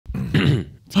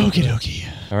Okie dokie.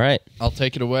 All right. I'll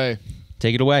take it away.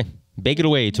 Take it away. Bake it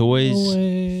away, toys.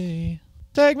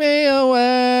 Take me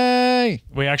away.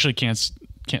 We actually can't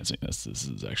sing this. This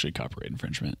is actually copyright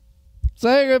infringement.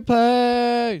 Sacred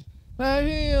place. Take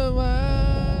me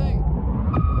away.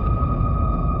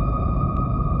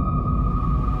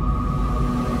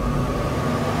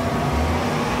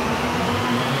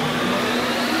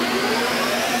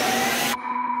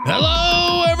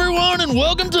 Hello, everyone, and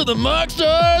welcome to the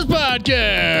MoxStars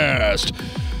podcast.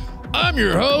 I'm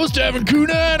your host, Evan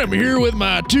Kunat. I'm here with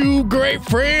my two great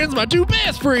friends, my two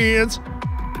best friends,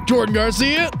 Jordan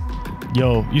Garcia.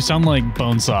 Yo, you sound like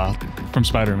Bonesaw from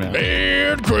Spider-Man.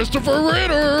 And Christopher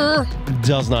Ritter.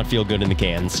 Does not feel good in the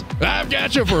cans. I've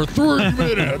got you for 3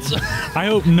 minutes. I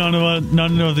hope none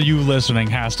of you listening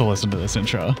has to listen to this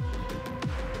intro.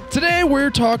 Today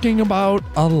we're talking about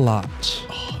a lot.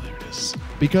 Oh, there it is.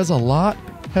 Because a lot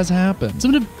has happened. It's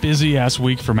been a busy-ass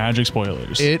week for Magic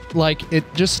spoilers. It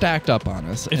just stacked up on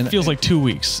us. It feels like 2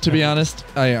 weeks. To be honest,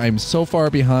 I'm so far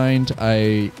behind.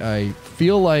 I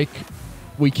feel like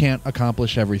we can't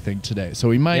accomplish everything today. So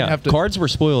we might have to... Cards were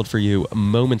spoiled for you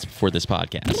moments before this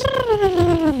podcast.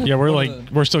 Yeah,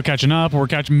 we're still catching up. We're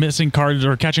catching cards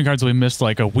that we missed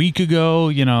like a week ago,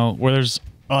 you know, where there's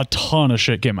a ton of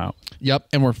shit came out. Yep,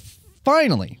 and we're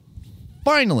finally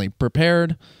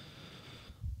prepared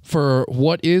for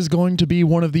what is going to be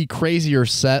one of the crazier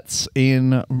sets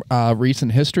in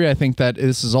recent history. I think that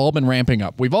this has all been ramping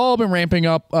up. We've all been ramping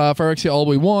up for Phyrexia All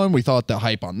the Way 1. We thought the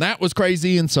hype on that was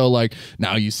crazy, and so like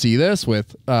now you see this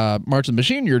with March of the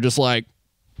Machine, you're just like,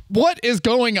 what is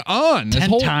going on?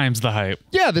 10 times the hype.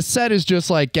 Yeah, the set is just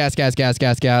like gas.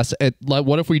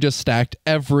 What if we just stacked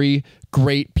every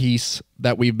great piece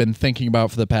that we've been thinking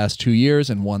about for the past 2 years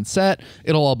in one set?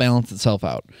 It'll all balance itself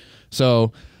out.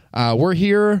 So we're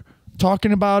here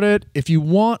talking about it. If you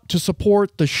want to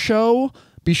support the show,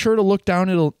 be sure to look down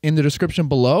in the description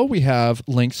below. We have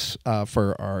links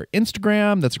for our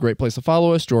Instagram. That's a great place to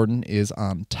follow us. Jordan is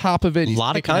on top of it. A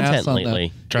lot of content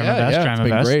lately. Try my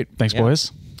best. Great. Thanks,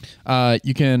 boys.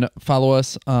 You can follow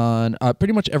us on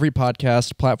pretty much every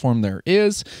podcast platform there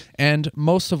is. And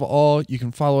most of all, you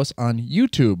can follow us on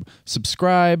YouTube.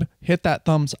 Subscribe, hit that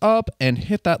thumbs up, and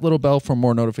hit that little bell for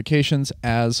more notifications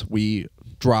as we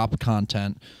drop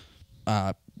content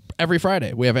every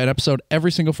Friday. We have an episode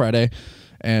every single Friday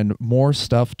and more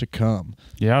stuff to come.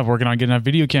 Yeah, working on getting a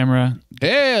video camera.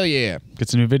 Hell yeah. Get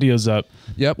some new videos up.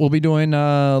 Yep, we'll be doing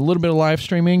a little bit of live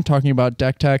streaming, talking about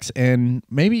deck techs, and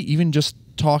maybe even just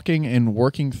talking and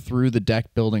working through the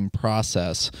deck building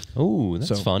process. Oh,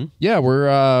 that's fun. Yeah,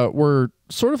 we're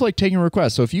sort of like taking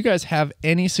requests. So if you guys have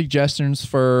any suggestions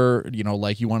for, you know,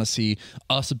 like you want to see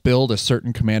us build a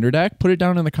certain commander deck, put it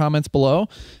down in the comments below,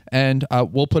 and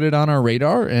we'll put it on our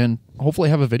radar and hopefully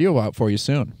have a video out for you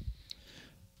soon.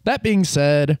 That being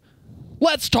said,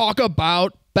 let's talk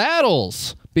about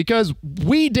battles, because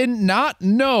we did not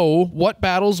know what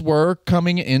battles were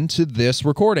coming into this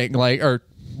recording,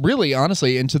 really,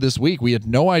 honestly, into this week. We had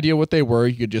no idea what they were.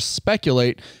 You could just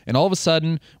speculate, and all of a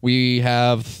sudden, we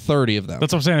have 30 of them.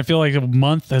 That's what I'm saying. I feel like a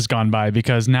month has gone by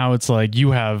because now it's like you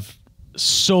have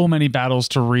so many battles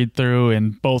to read through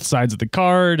in both sides of the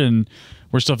card, and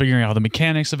we're still figuring out how the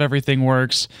mechanics of everything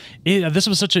works. This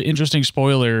was such an interesting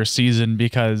spoiler season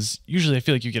because usually I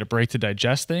feel like you get a break to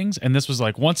digest things, and this was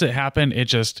like once it happened, it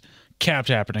just kept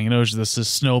happening. And it was this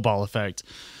snowball effect.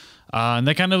 And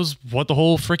that kind of was what the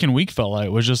whole freaking week felt like.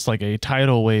 It was just like a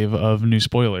tidal wave of new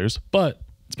spoilers. But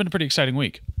it's been a pretty exciting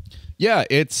week. Yeah,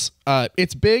 it's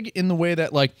big in the way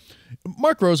that like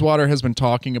Mark Rosewater has been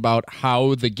talking about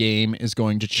how the game is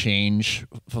going to change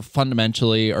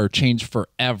fundamentally or change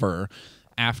forever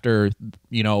after,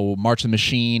 you know, March of the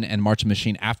Machine and March of the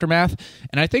Machine Aftermath.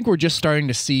 And I think we're just starting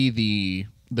to see the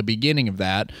beginning of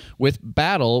that with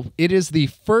Battle. It is the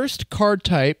first card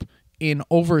type in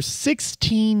over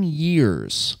 16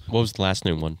 years. What was the last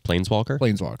new one? Planeswalker?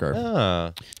 Planeswalker.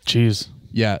 Ah. Jeez.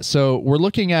 Yeah, so we're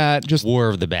looking at just... War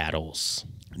of the Battles.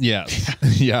 Yes.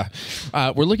 Yeah.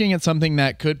 We're looking at something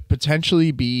that could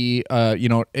potentially be,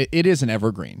 it is an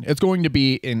evergreen. It's going to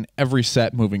be in every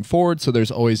set moving forward, so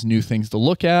there's always new things to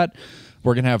look at.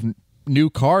 We're going to have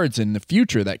new cards in the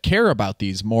future that care about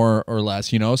these more or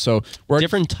less, you know, so we're...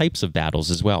 Different types of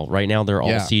battles as well. Right now, they're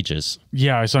all sieges.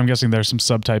 Yeah, so I'm guessing there's some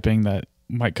subtyping that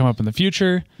might come up in the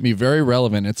future. Be very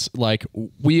relevant. It's like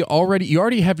you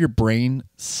already have your brain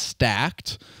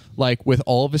stacked like with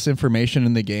all of this information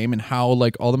in the game and how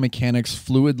like all the mechanics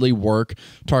fluidly work.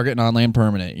 Target non-land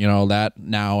permanent, you know, that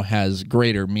now has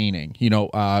greater meaning. You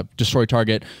know, destroy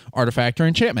target artifact or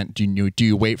enchantment. Do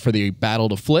you wait for the battle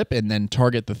to flip and then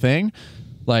target the thing?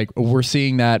 Like we're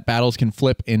seeing that battles can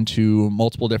flip into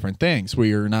multiple different things.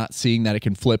 We're not seeing that it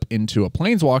can flip into a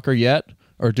planeswalker yet.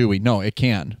 Or do we? No, it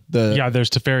can. There's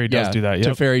Teferi does do that. Yep.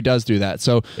 Teferi does do that.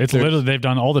 So it's literally they've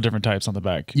done all the different types on the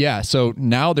back. Yeah. So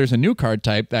now there's a new card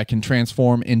type that can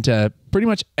transform into pretty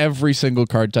much every single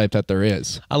card type that there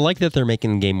is. I like that they're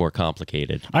making the game more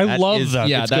complicated. I love that.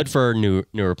 Yeah, it's good for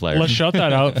newer players. Let's shout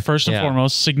that out first and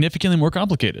foremost. Significantly more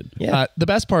complicated. Yeah. The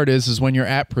best part is when you're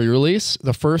at pre-release,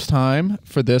 the first time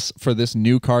for this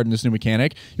new card and this new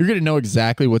mechanic, you're going to know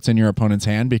exactly what's in your opponent's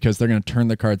hand because they're going to turn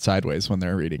the card sideways when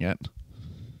they're reading it.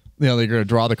 You know, they're going to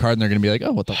draw the card and they're going to be like,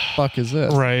 oh, what the fuck is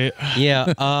this? Right.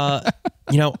 Yeah.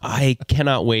 I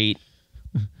cannot wait,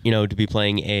 to be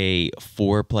playing a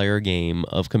 4-player game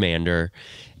of Commander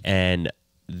and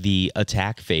the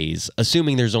attack phase,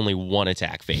 assuming there's only one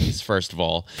attack phase, first of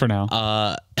all. For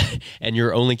now. And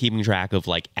you're only keeping track of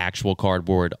like actual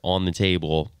cardboard on the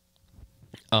table.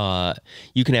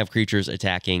 You can have creatures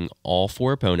attacking all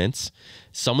 4 opponents.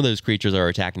 Some of those creatures are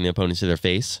attacking the opponents to their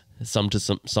face. Some to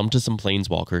some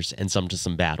planeswalkers, and some to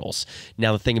some battles.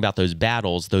 Now, the thing about those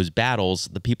battles,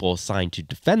 the people assigned to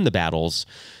defend the battles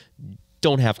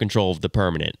don't have control of the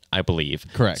permanent, I believe.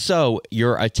 Correct. So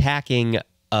you're attacking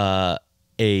a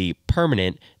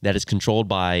permanent that is controlled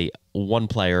by one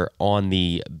player on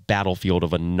the battlefield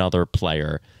of another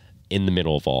player in the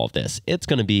middle of all of this. It's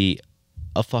going to be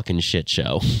a fucking shit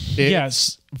show.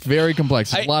 Yes. Very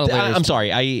complex. A lot of layers. I'm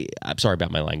sorry. I'm sorry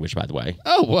about my language, by the way.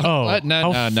 Oh, what? What?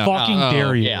 No, how no. fucking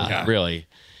dare you? Yeah, really.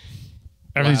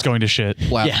 Everything's going to shit.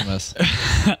 Blasphemous.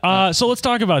 So let's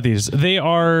talk about these. They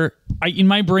are, in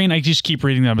my brain, I just keep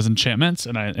reading them as enchantments,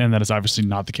 and that is obviously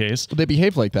not the case. They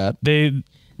behave like that.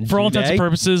 For all intents and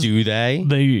purposes, do they?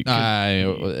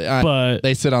 But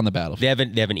they sit on the battlefield. They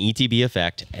have an ETB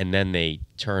effect, and then they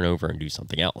turn over and do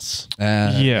something else.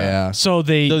 Yeah. So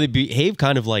they behave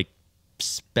kind of like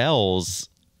spells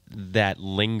that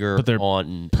linger but they're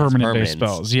on permanent based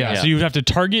spells. Yeah. So you have to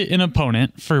target an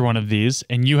opponent for one of these,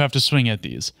 and you have to swing at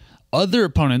these. Other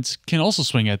opponents can also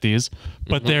swing at these,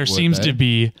 but there seems to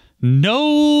be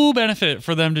no benefit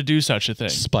for them to do such a thing.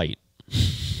 Spite.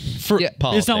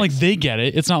 It's not like they get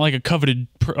it. It's not like a coveted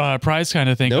prize kind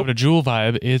of thing, coveted jewel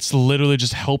vibe. It's literally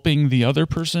just helping the other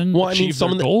person achieve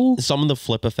their goal. Some of the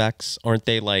flip effects, aren't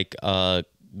they like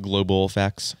global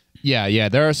effects? Yeah.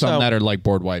 There are some that are like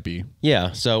board wipey.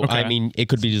 Yeah. So I mean, it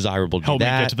could be desirable to help do me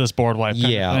that. get to this board wipe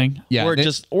kind of thing. Yeah.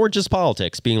 Or just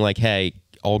politics, being like, hey,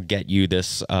 I'll get you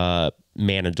this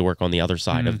mana to work on the other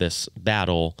side of this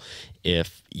battle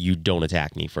if you don't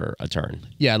attack me for a turn.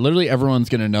 Yeah, literally everyone's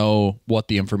going to know what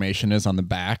the information is on the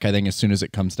back. I think as soon as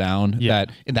it comes down,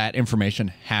 that information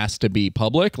has to be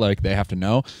public. Like they have to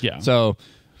know. Yeah. So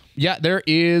yeah, there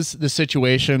is the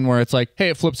situation where it's like, hey,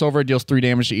 it flips over, it deals 3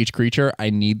 damage to each creature. I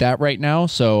need that right now,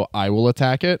 so I will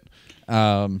attack it.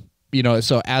 So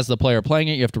as the player playing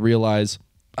it, you have to realize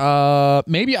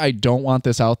maybe I don't want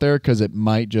this out there because it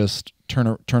might just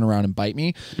turn around and bite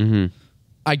me.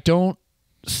 I don't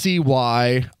see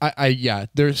why.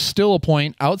 There's still a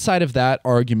point outside of that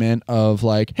argument of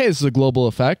like, hey, this is a global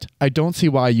effect. I don't see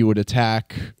why you would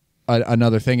attack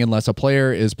another thing unless a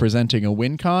player is presenting a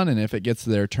win con, and if it gets to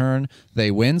their turn, they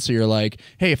win. So you're like,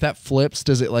 hey, if that flips,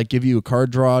 does it like give you a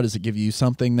card draw? Does it give you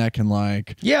something that can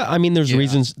like? Yeah, I mean, there's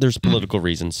reasons. There's political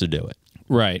reasons to do it.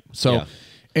 Right. So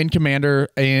in Commander,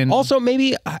 and also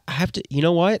maybe I have to. You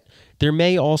know what? There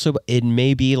may also, it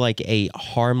may be like a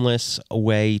harmless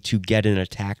way to get an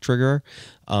attack trigger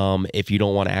if you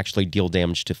don't want to actually deal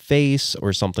damage to face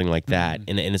or something like that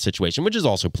in a situation, which is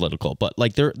also political, but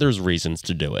like there's reasons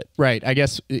to do it. Right. I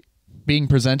guess being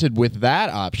presented with that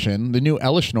option, the new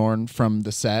Elishnorn from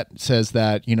the set says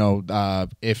that,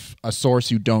 if a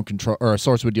source you don't control or a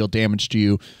source would deal damage to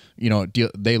you,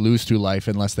 they lose 2 life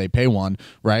unless they pay 1,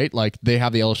 right? Like they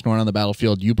have the Elishnorn on the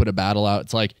battlefield. You put a battle out.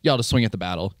 It's like, I'll just swing at the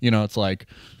battle. It's like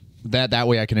that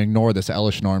way I can ignore this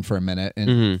Elishnorn for a minute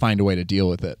and find a way to deal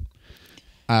with it.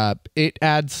 It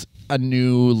adds a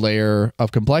new layer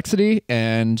of complexity,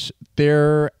 and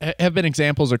there have been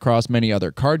examples across many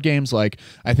other card games. Like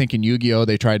I think in Yu-Gi-Oh!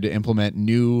 They tried to implement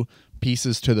new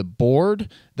pieces to the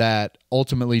board that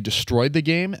ultimately destroyed the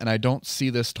game, and I don't see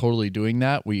this totally doing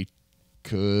that. We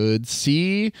could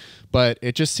see, but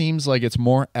it just seems like it's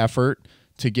more effort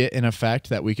to get an effect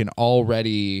that we can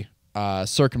already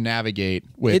circumnavigate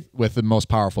with the most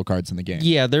powerful cards in the game.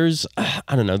 Yeah, there's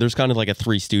there's kind of like a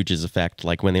Three Stooges effect,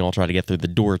 like when they all try to get through the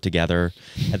door together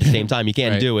at the same time. You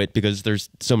can't do it because there's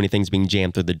so many things being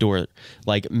jammed through the door.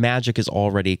 Like Magic is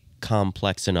already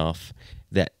complex enough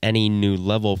that any new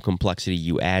level of complexity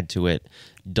you add to it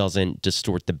doesn't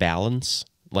distort the balance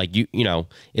Like you know,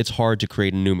 it's hard to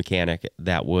create a new mechanic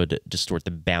that would distort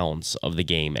the balance of the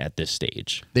game at this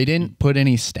stage. They didn't put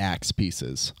any stacks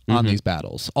pieces on these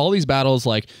battles. All these battles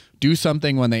like do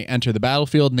something when they enter the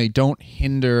battlefield and they don't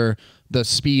hinder the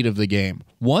speed of the game.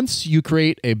 Once you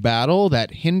create a battle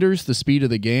that hinders the speed of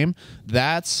the game,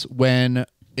 that's when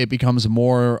it becomes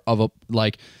more of a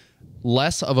like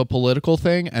less of a political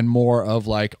thing and more of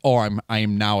like, oh, I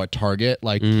am now a target,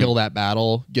 like kill that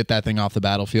battle, get that thing off the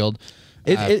battlefield.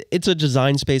 It's a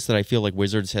design space that I feel like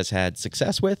Wizards has had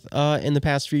success with in the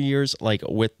past few years, like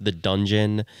with the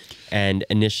dungeon and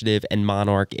initiative and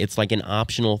monarch. It's like an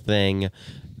optional thing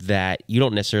that you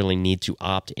don't necessarily need to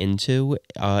opt into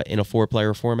in a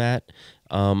 4-player format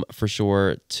for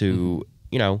sure to,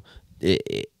 you know,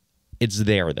 it's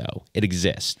there though. It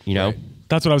exists, you know? Right.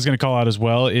 That's what I was going to call out as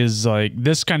well, is like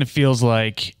this kind of feels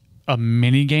like a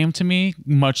mini game to me,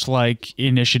 much like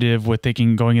initiative with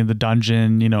going in the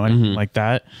dungeon, you know, and like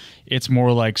that. It's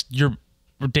more like you're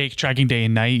tracking day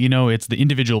and night, you know, it's the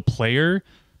individual player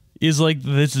is like,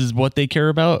 this is what they care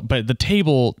about, but the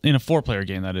table in a 4-player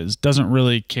game, that is, doesn't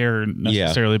really care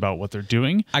necessarily about what they're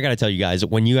doing. I gotta tell you guys,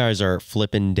 when you guys are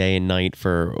flipping day and night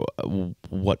for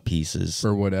what pieces?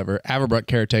 For whatever. Averbrook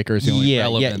Caretaker is the only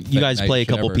relevant you guys thing play I a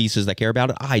couple should ever- pieces that care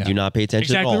about it. I do not pay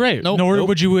attention at all. Exactly right. Nope. Nor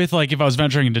would you with like if I was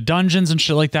venturing into dungeons and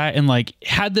shit like that, and like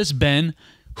had this been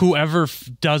whoever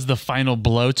does the final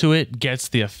blow to it gets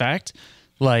the effect,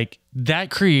 like that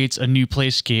creates a new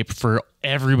playscape for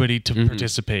everybody to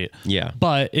participate. Yeah.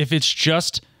 But if it's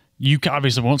just, you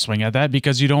obviously won't swing at that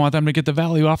because you don't want them to get the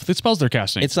value off the spells they're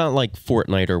casting. It's not like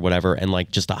Fortnite or whatever, and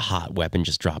like just a hot weapon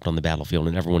just dropped on the battlefield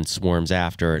and everyone swarms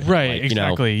after it. right. Like,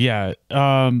 Exactly. Yeah.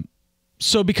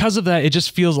 So because of that, it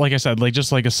just feels like I said, like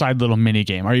just like a side little mini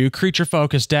game. Are you a creature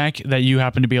focused deck that you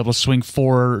happen to be able to swing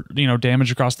 4,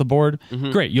 damage across the board?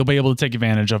 Great, you'll be able to take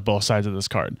advantage of both sides of this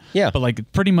card. Yeah. But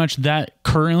like pretty much that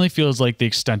currently feels like the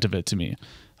extent of it to me.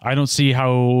 I don't see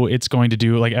how it's going to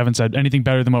do, like Evan said, anything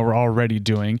better than what we're already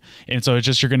doing. And so it's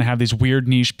just you're going to have these weird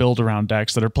niche build around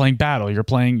decks that are playing battle. You're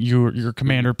playing your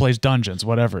commander plays dungeons,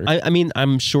 whatever. I mean,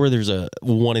 I'm sure there's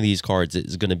one of these cards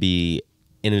is going to be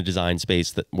in a design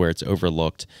space where it's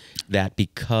overlooked, that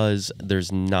because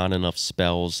there's not enough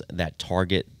spells that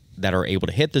are able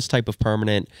to hit this type of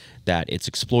permanent, that it's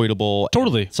exploitable.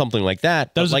 Totally. Something like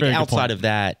that. That was but a very like good outside point. of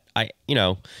that,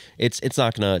 it's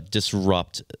not going to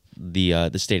disrupt the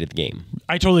state of the game.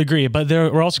 I totally agree, but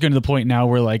we're also getting to the point now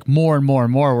where like more and more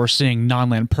and more we're seeing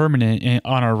non-land permanent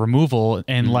on our removal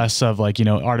and less of like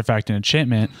artifact and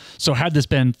enchantment. So had this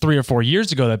been 3 or 4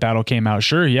 years ago that battle came out,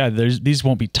 sure, yeah, these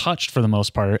won't be touched for the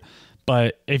most part.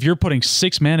 But if you're putting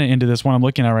 6 mana into this one I'm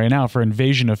looking at right now for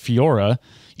Invasion of Fiora,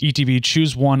 ETB,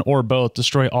 choose one or both,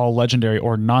 destroy all legendary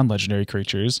or non-legendary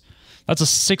creatures. That's a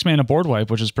 6 mana board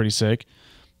wipe, which is pretty sick.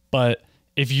 But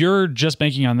if you're just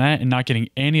banking on that and not getting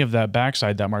any of that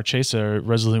backside, that Marchesa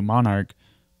Resolute Monarch,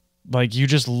 like you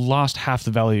just lost half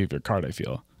the value of your card, I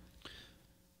feel.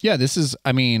 Yeah, this is,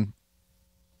 I mean,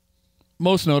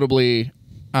 most notably,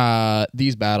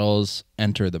 these battles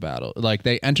enter the battle. Like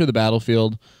they enter the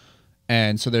battlefield,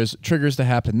 and so there's triggers to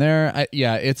happen there.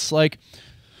 It's like,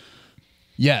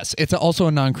 yes, it's also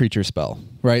a non-creature spell,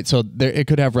 right? So it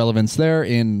could have relevance there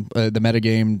in the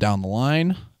metagame down the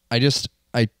line.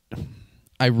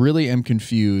 I really am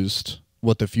confused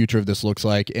what the future of this looks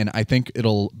like, and I think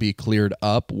it'll be cleared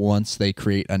up once they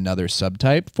create another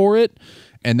subtype for it,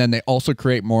 and then they also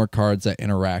create more cards that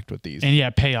interact with these. And yeah,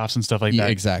 payoffs and stuff like Yeah,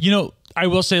 that. exactly. I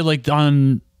will say like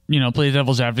on, play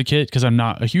devil's advocate, because I'm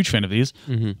not a huge fan of these,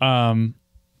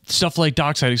 stuff like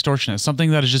Dockside Extortionist,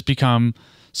 something that has just become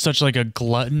such like a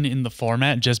glutton in the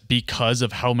format just because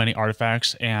of how many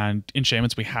artifacts and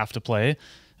enchantments we have to play.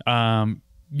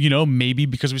 Maybe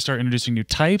because we start introducing new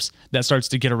types, that starts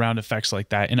to get around effects like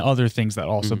that and other things that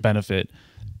also benefit.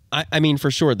 I mean,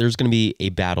 for sure, there's going to be a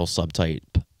battle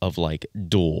subtype of like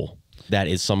duel that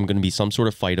is going to be some sort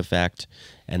of fight effect,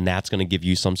 and that's going to give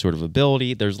you some sort of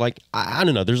ability. There's like, I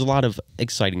don't know, there's a lot of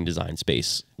exciting design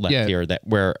space left here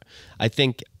where I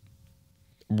think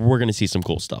we're going to see some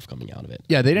cool stuff coming out of it.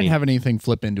 Yeah, they didn't have anything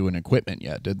flip into an equipment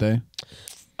yet, did they?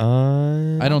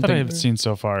 I don't think I've seen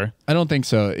so far. I don't think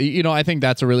so. I think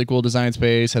that's a really cool design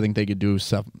space. I think they could do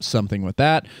something with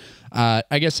that. I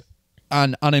guess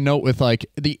on a note with like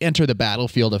the enter the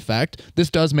battlefield effect, this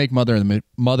does make Mother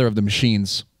of the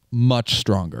Machines much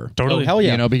stronger. Totally. Oh, hell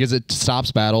yeah. Because it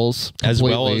stops battles completely. As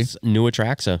well as new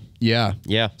Atraxa. Yeah.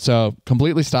 Yeah. So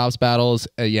completely stops battles.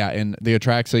 And the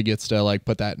Atraxa gets to like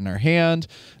put that in her hand.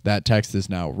 That text is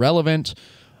now relevant.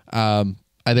 I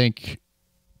think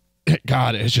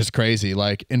God, it's just crazy.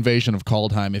 Like Invasion of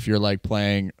Kaldheim, if you're like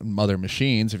playing Mother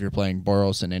Machines, if you're playing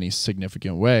Boros in any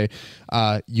significant way,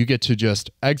 you get to just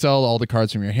exile all the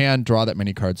cards from your hand, draw that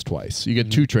many cards twice. You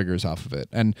get 2 triggers off of it.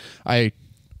 And I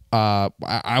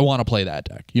want to play that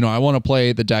deck. You know, I want to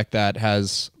play the deck that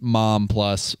has Mom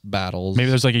plus battles. Maybe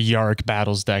there's like a Yark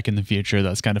battles deck in the future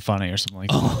that's kind of funny or something like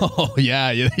that. Oh,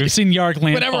 yeah. We've seen Yark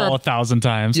landfall 1,000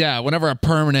 times. Yeah, whenever a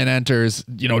permanent enters,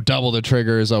 you know, double the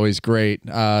trigger is always great.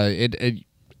 Any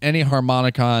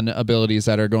Harmonicon abilities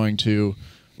that are going to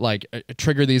like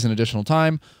trigger these an additional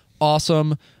time,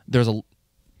 awesome. There's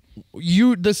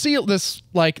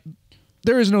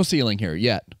there is no ceiling here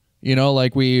yet. You know,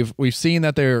 like we've seen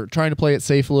that they're trying to play it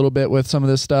safe a little bit with some of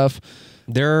this stuff.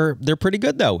 They're pretty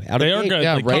good though. They are good.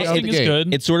 Yeah, the right out costing the is gate.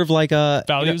 good. It's sort of like a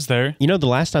Value's there. You know, the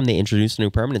last time they introduced a new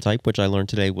permanent type, which I learned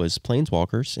today, was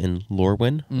Planeswalkers in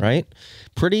Lorwyn, right?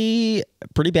 Pretty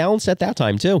balanced at that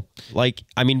time too. Like,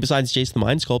 I mean, besides Jace the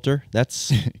Mind Sculptor,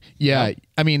 that's Yeah,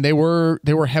 I mean they were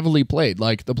heavily played.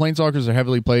 Like the Planeswalkers are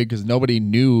heavily played because nobody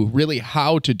knew really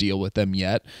how to deal with them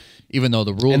yet, even though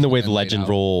the rules and the way have the been legend laid out.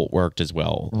 rule worked as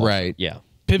well. Also. Right. Yeah.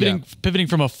 Pivoting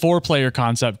from a 4-player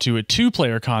concept to a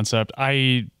 2-player concept,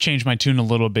 I changed my tune a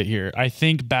little bit here. I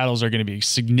think battles are going to be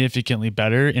significantly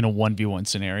better in a 1v1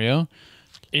 scenario.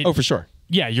 Oh, for sure.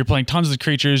 Yeah, you're playing tons of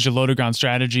creatures, your loaded ground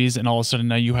strategies, and all of a sudden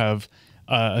now you have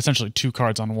essentially 2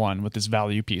 cards on 1 with this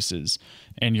value pieces.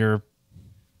 And you're,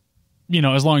 you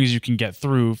know, as long as you can get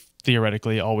through,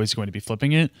 theoretically, always going to be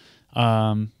flipping it.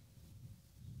 And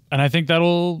I think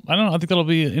that'll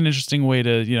be an interesting way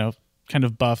to, you know, kind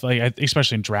of buff, like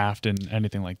especially in draft and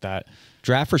anything like that.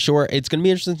 Draft for sure. It's going to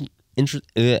be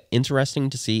interesting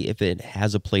to see if it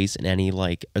has a place in any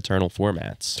like Eternal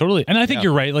formats. Totally. And I think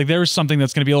you're right. Like there's something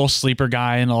that's going to be a little sleeper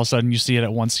guy, and all of a sudden you see it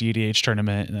at one CEDH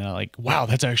tournament, and they're like, wow,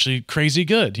 that's actually crazy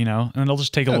good, you know? And it'll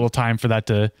just take a little time for that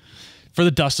for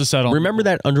the dust to settle. Remember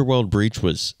that Underworld Breach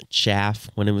was chaff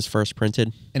when it was first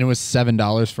printed? And it was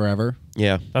 $7 forever.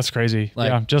 Yeah. That's crazy.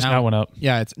 Like, yeah, just now went up.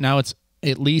 Yeah, it's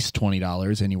at least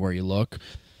 $20 anywhere you look.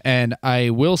 And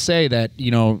I will say that, you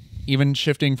know, even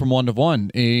shifting from 1 to 1,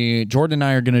 Jordan and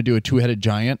I are going to do a 2-headed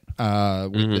giant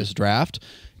with this draft.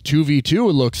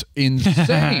 2v2 looks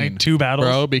insane. 2 battles,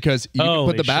 bro, because you can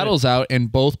put the battles out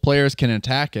and both players can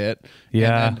attack it.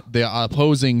 Yeah. And then the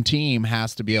opposing team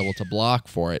has to be able to block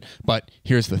for it. But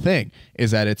here's the thing, is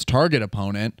that it's target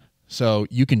opponent. So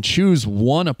you can choose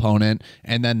one opponent,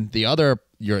 and then the other,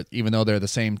 even though they're the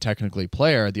same technically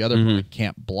player, the other opponent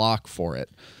can't block for it.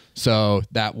 So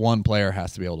that one player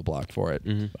has to be able to block for it.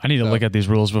 I need to look at these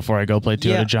rules before I go play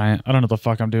 2-headed giant. I don't know what the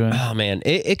fuck I'm doing. Oh man,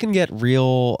 it can get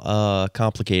real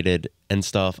complicated and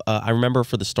stuff. I remember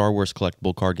for the Star Wars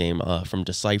collectible card game from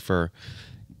Decipher,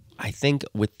 I think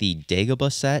with the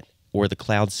Dagobah set or the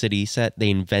Cloud City set, they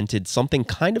invented something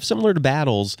kind of similar to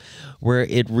battles where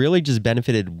it really just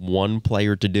benefited one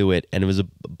player to do it, and it was a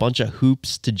bunch of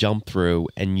hoops to jump through,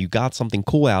 and you got something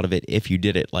cool out of it if you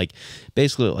did it. Like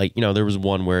basically, like, you know, there was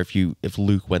one where if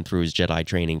Luke went through his Jedi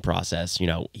training process, you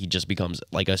know, he just becomes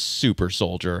like a super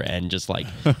soldier and just like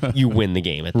you win the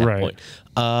game at that point.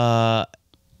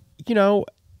 You know,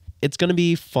 it's going to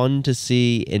be fun to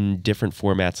see in different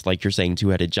formats, like you're saying,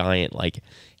 2-headed giant, like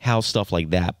how stuff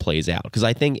like that plays out. Because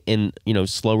I think in, you know,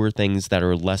 slower things that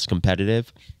are less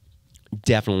competitive,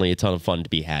 definitely a ton of fun to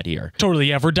be had here. Totally,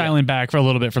 yeah. If we're dialing back for a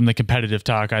little bit from the competitive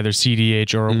talk, either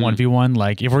CDH or 1v1,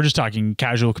 like if we're just talking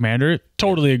casual commander,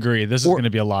 totally agree. This is going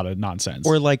to be a lot of nonsense.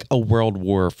 Or like a World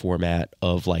War format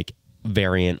of like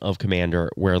variant of Commander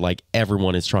where like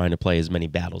everyone is trying to play as many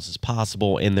battles as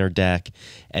possible in their deck,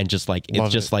 and just like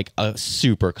it's just like a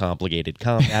super complicated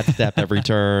combat step every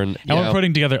turn. And we're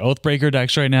putting together Oathbreaker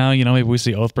decks right now. You know, maybe we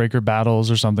see Oathbreaker battles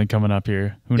or something coming up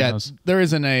here. Who knows? There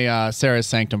isn't a Sarah's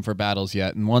Sanctum for battles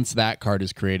yet, and once that card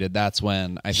is created, that's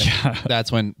when I think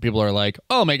that's when people are like,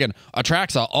 "Oh, Megan,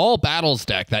 Atraxa all battles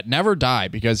deck that never die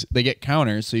because they get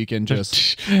counters, so you can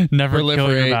just never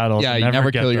kill your battles." Yeah, you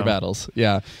never kill your battles.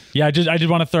 Yeah, yeah. I did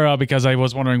want to throw out, because I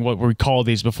was wondering what we call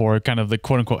these before, kind of the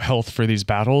quote unquote health for these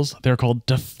battles. They're called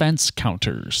defense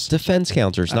counters. Defense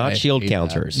counters, not shield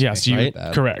counters. Yes,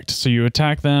 correct. So you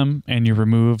attack them and you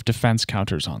remove defense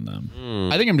counters on them.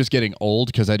 I think I'm just getting old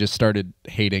because I just started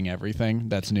hating everything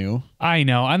that's new. I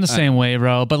know, I'm the same way,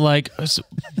 bro. But like,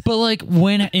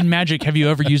 when in Magic have you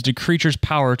ever used a creature's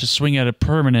power to swing at a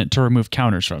permanent to remove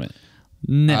counters from it?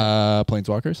 No.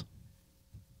 Planeswalkers.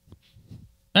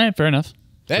 All right, fair enough.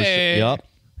 Hey. Yep.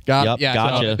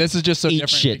 Gotcha. So this is just so Eat different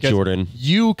shit, because Jordan.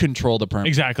 You control the permanent.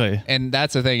 Exactly. And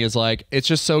that's the thing, is like, it's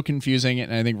just so confusing.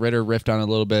 And I think Ritter riffed on it a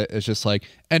little bit. It's just like,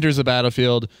 enters the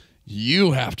battlefield,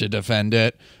 you have to defend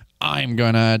it. I'm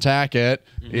gonna attack it.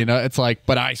 You know, it's like,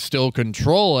 but I still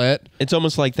control it. It's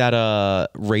almost like that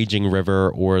Raging River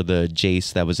or the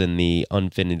Jace that was in the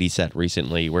Unfinity set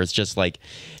recently, where it's just like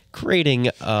creating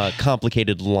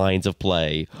complicated lines of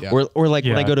play. Yeah. Or like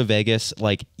when I go to Vegas,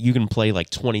 like you can play like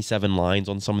 27 lines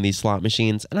on some of these slot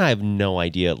machines, and I have no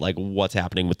idea like what's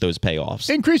happening with those payoffs.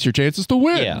 Increase your chances to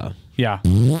win. Yeah.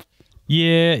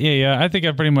 Yeah. I think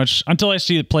I pretty much, until I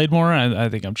see it played more, I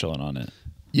think I'm chilling on it.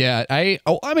 Yeah,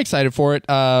 I'm excited for it.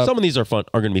 Some of these are going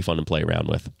to be fun to play around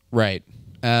with. Right.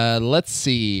 Let's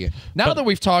see. Now that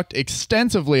we've talked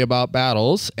extensively about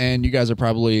battles, and you guys are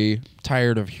probably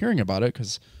tired of hearing about it,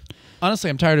 because honestly,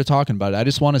 I'm tired of talking about it. I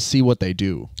just want to see what they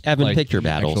do. Evan, like, pick your in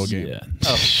the actual battles. game. Yeah.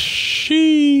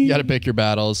 You got to pick your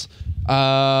battles.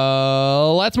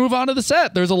 Let's move on to the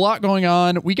set. There's a lot going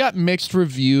on. We got mixed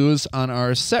reviews on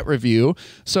our set review,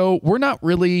 so we're not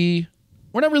really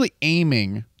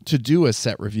aiming to do a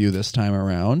set review this time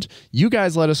around. You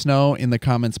guys let us know in the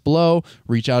comments below.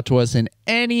 Reach out to us in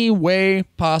any way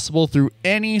possible through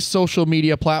any social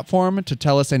media platform to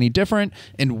tell us any different,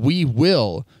 and we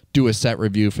will do a set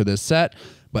review for this set.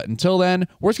 But until then,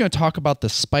 we're just going to talk about the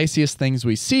spiciest things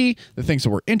we see, the things that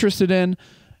we're interested in,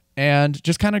 and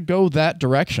just kind of go that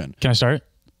direction. Can I start?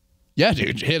 Yeah,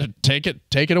 dude, take it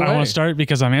away. I want to start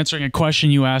because I'm answering a question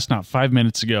you asked not 5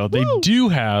 minutes ago. They do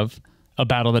have a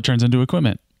battle that turns into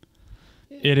equipment.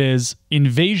 It is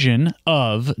Invasion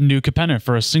of New Capenna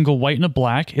for a single white and a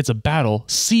black. It's a battle,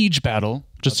 siege battle,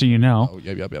 just so you know. Oh,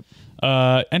 yep.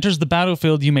 Enters the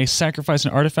battlefield. You may sacrifice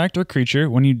an artifact or creature.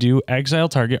 When you do, exile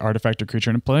target artifact or creature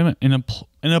an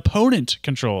opponent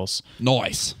controls.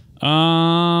 Nice.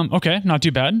 Okay, not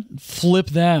too bad. Flip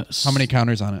that. How many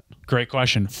counters on it? Great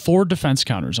question. 4 defense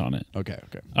counters on it. Okay.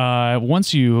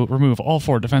 Once you remove all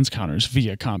 4 defense counters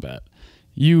via combat,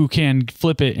 you can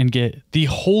flip it and get the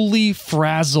Holy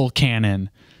Frazzle Cannon.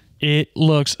 It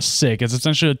looks sick. It's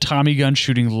essentially a Tommy gun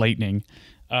shooting lightning.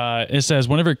 It says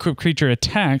whenever a equipped creature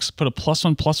attacks, put a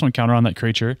 +1/+1 counter on that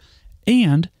creature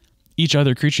and each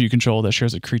other creature you control that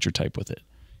shares a creature type with it,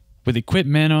 with equip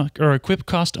mana or equip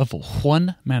cost of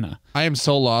 1 mana. I am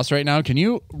so lost right now. Can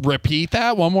you repeat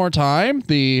that one more time?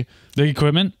 The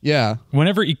equipment? Yeah.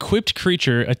 Whenever equipped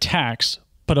creature attacks,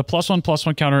 put a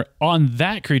 +1/+1 counter on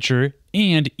that creature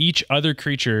and each other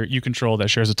creature you control that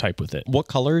shares a type with it. What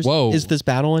colors Whoa. is this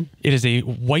battle in? It is a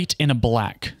white and a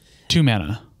black, 2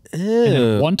 mana. And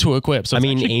then 1 to equip. So it's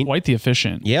actually quite the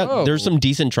efficient. Yeah, there's some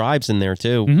decent tribes in there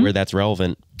too where that's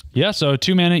relevant. Yeah, so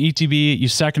 2 mana ETB, you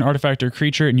sack an artifact or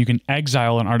creature, and you can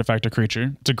exile an artifact or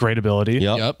creature. It's a great ability.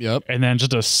 Yep. And then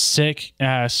just a sick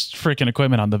ass freaking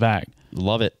equipment on the back.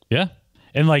 Love it. Yeah.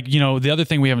 And like, you know, the other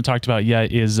thing we haven't talked about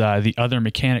yet is the other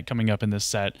mechanic coming up in this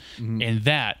set, and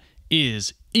that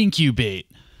is Incubate.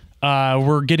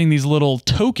 We're getting these little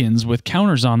tokens with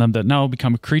counters on them that now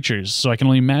become creatures. So I can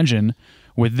only imagine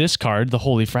with this card, the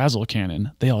Holy Frazzle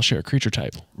Cannon, they all share a creature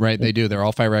type. Right, they do. They're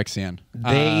all Phyrexian.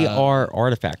 They are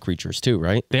artifact creatures too,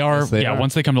 right? They are, they are.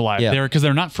 once they come to life. Yeah. Because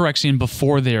they're not Phyrexian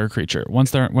before they are a creature. When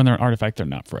they're an artifact, they're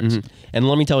not Phyrexian. And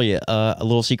let me tell you, a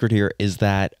little secret here is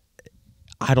that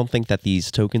I don't think that these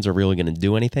tokens are really going to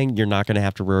do anything. You're not going to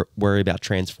have to worry about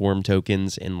transform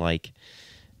tokens in like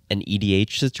an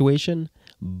EDH situation.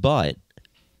 But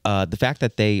the fact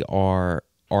that they are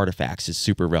artifacts is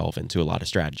super relevant to a lot of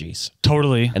strategies.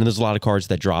 Totally. And there's a lot of cards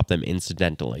that drop them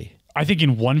incidentally. I think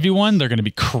in 1v1, they're going to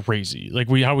be crazy. Like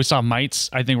how we saw Mites,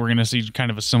 I think we're going to see kind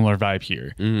of a similar vibe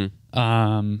here.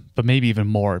 But maybe even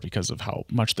more because of how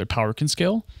much their power can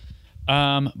scale.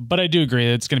 But I do agree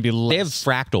that it's going to be less. They have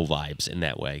fractal vibes in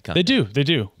that way. They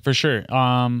do, for sure.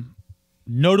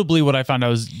 Notably, what I found out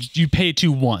was you pay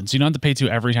 2 once. You don't have to pay 2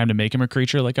 every time to make him a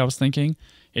creature like I was thinking.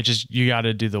 It just, you got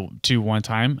to do the 2 one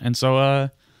time. And so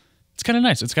it's kind of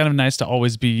nice. It's kind of nice to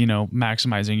always be, you know,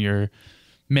 maximizing your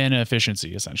mana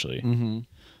efficiency, essentially.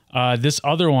 This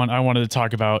other one I wanted to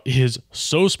talk about is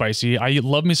so spicy. I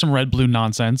love me some red-blue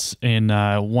nonsense in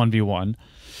 1v1.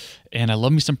 And I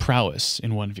love me some prowess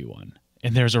in 1v1.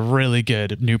 And there's a really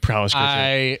good new prowess creature.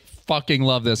 I fucking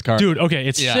love this card. Dude, okay,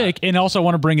 it's sick. And also I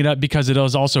want to bring it up because it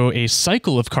is also a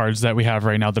cycle of cards that we have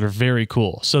right now that are very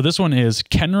cool. So this one is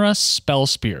Kenra Spell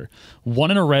Spear. 1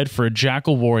 in a red for a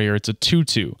Jackal Warrior. It's a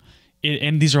 2/2.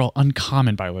 And these are all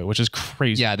uncommon, by the way, which is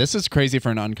crazy. Yeah, this is crazy for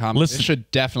an uncommon. This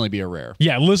should definitely be a rare.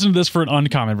 Yeah, listen to this for an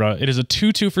uncommon, bro. It is a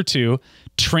 2/2 for 2.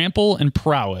 Trample and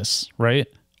prowess, right?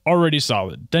 Already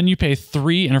solid. Then you pay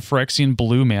 3 in a Phyrexian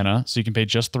blue mana, so you can pay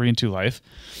just 3 and 2 life.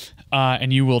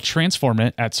 And you will transform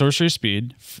it at sorcery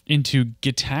speed into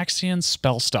Gitaxian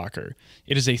Spellstalker.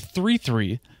 It is a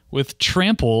 3/3 with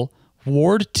trample,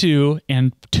 ward 2,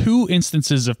 and 2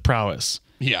 instances of prowess.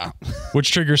 Yeah.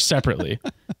 which triggers separately.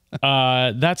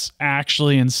 That's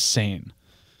actually insane.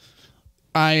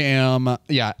 I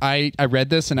read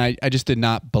this and I just did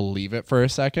not believe it for a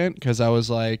second because I was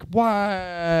like,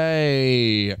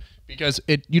 why? Because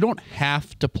you don't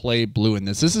have to play blue in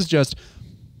this. This is just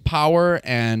power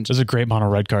and This is a great mono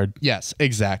red card. yes,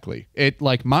 exactly. It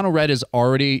like mono red is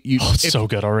already It's so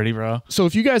good already, bro. So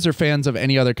if you guys are fans of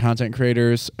any other content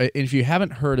creators, if you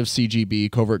haven't heard of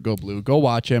CGB, Covert Go Blue, go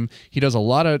watch him. He does a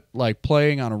lot of like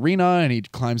playing on Arena and he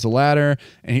climbs the ladder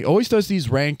and he always does these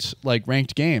ranked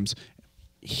games.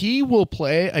 He will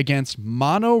play against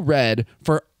mono red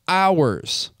for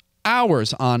hours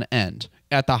on end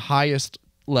at the highest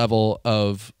level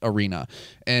of Arena.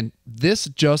 And this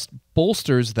just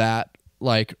bolsters that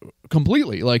like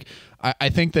completely. Like I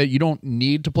think that you don't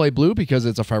need to play blue because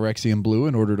it's a Phyrexian blue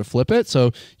in order to flip it.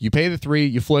 So you pay the 3,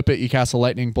 you flip it, you cast a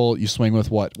lightning bolt, you swing with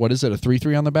what is it, a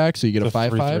 3/3 on the back, so you get a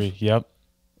 5/5. Yep.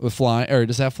 With flying, or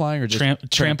does that flying or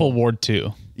just Trample Ward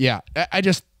 2. Yeah, it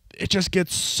just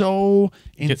gets so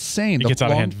insane. It gets out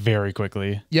of hand very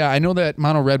quickly. Yeah, I know that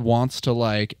mono red wants to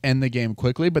like end the game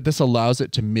quickly, but this allows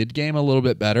it to mid game a little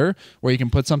bit better, where you can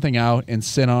put something out and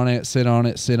sit on it.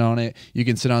 You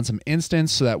can sit on some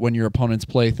instants so that when your opponents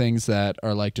play things that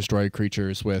are like destroy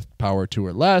creatures with power 2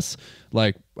 or less,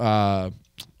 like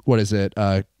what is it?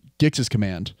 Gix's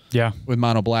command. Yeah. With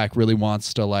mono black really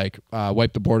wants to like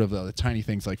wipe the board of the tiny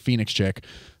things like Phoenix Chick.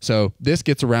 So this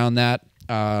gets around that.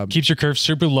 Keeps your curve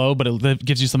super low, but it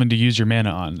gives you something to use your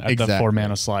mana on at the 4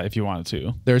 mana slot if you wanted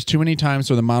to. There's too many times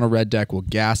where the mono red deck will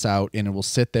gas out and it will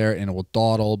sit there and it will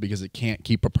dawdle because it can't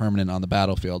keep a permanent on the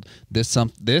battlefield. This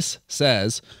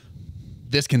says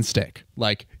this can stick.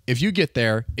 Like if you get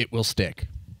there, it will stick.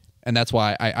 And that's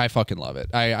why I fucking love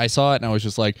it. I saw it and I was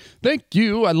just like, thank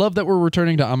you. I love that we're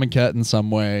returning to Amonkhet in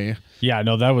some way. Yeah,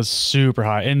 no, that was super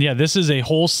high. And yeah, this is a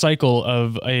whole cycle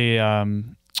of a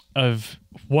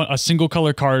single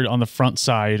color card on the front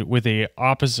side with a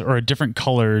opposite or a different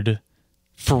colored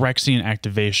Phyrexian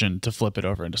activation to flip it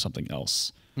over into something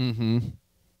else. Mm-hmm.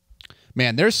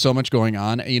 Man, there's so much going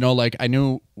on. You know, like I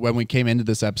knew when we came into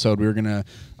this episode, we were going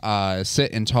to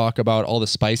sit and talk about all the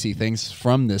spicy things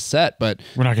from this set, but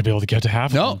we're not going to be able to get to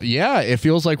half of them. Yeah, it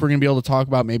feels like we're going to be able to talk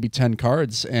about maybe 10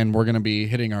 cards and we're going to be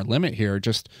hitting our limit here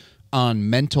just on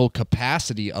mental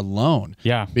capacity alone.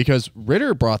 Yeah. Because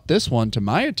Ritter brought this one to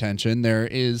my attention. There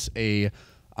is a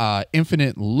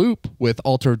infinite loop with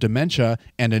Altar of Dementia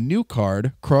and a new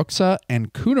card, Kroxa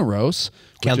and Kunaros.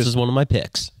 Counts as one of my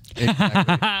picks.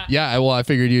 Exactly. Yeah, well, I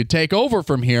figured you'd take over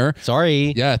from here.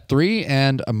 Sorry. Yeah, 3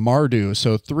 and a Mardu.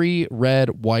 So 3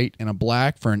 red, white, and a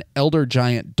black for an Elder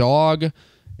Giant Dog.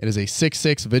 It is a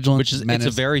 6/6 Vigilance Which is Menace,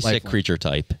 it's a very sick lifelink. creature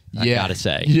type, I gotta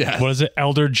say. Yeah. What is it?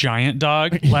 Elder Giant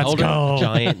Dog? Let's Elder go.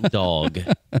 Giant Dog.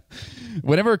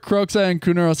 Whenever Kroxa and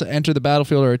Kunaros enter the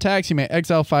battlefield or attacks, you may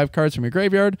exile 5 cards from your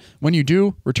graveyard. When you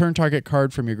do, return target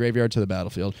card from your graveyard to the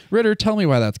battlefield. Ritter, tell me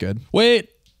why that's good. Wait,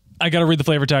 I got to read the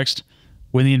flavor text.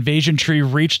 When the invasion tree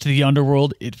reached the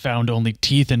underworld, it found only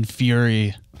teeth and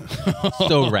fury.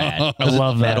 So rad. I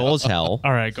love that. Metal as hell.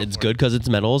 All right, it's good because it's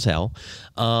metal as hell.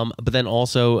 But then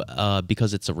also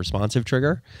because it's a responsive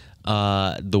trigger,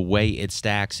 the way it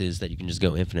stacks is that you can just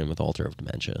go infinite with Altar of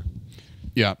Dementia.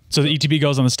 Yeah. So the ETB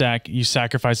goes on the stack. You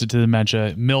sacrifice it to the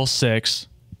Dementia. Mill 6.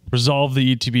 Resolve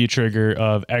the ETB trigger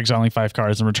of exiling 5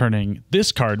 cards and returning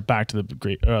this card back to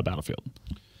the battlefield.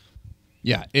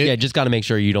 Yeah. Just got to make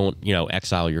sure you don't,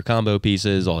 exile your combo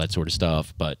pieces, all that sort of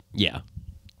stuff. But yeah.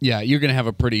 Yeah, you're gonna have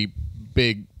a pretty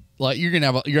big, like you're gonna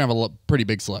have a pretty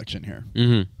big selection here.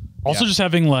 Mm-hmm. Also, just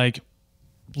having like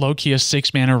low key a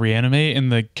 6 mana reanimate in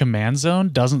the command zone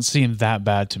doesn't seem that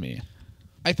bad to me.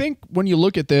 I think when you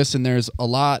look at this, and there's a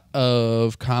lot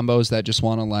of combos that just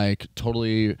want to like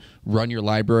totally run your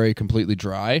library completely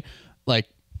dry. Like,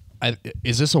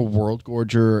 is this a World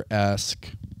Gorger-esque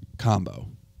combo?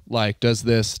 Like, does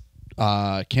this?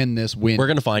 Can this win? We're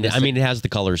gonna find it. I mean, it has the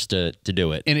colors to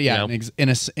do it.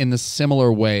 In the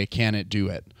similar way, can it do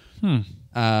it?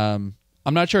 I'm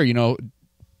not sure.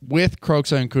 With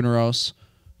Kroxa and Kunaros,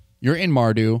 you're in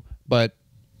Mardu, but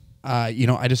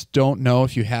I just don't know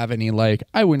if you have any like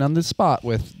I win on this spot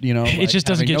with It just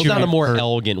doesn't get It's you. not a more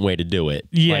elegant way to do it.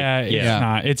 Yeah, it's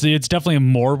not. It's definitely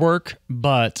more work,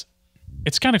 but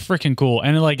it's kind of freaking cool.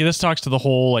 And like this talks to the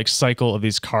whole like cycle of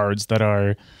these cards that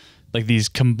are like these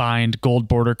combined gold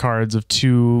border cards of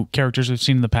 2 characters we've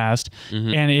seen in the past.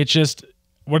 Mm-hmm. And it just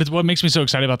what makes me so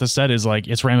excited about this set is like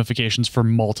its ramifications for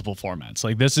multiple formats.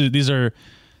 Like these are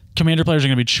Commander players are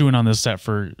going to be chewing on this set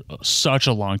for such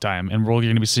a long time, and we're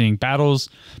going to be seeing battles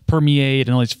permeate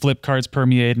and all these flip cards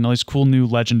permeate and all these cool new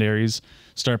legendaries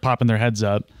start popping their heads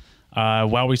up.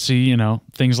 while we see, you know,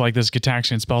 things like this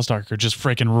Gitaxian Spellstalker just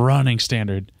freaking running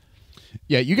standard.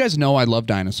 Yeah, you guys know I love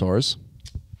dinosaurs.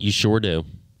 You sure do.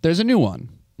 There's a new one.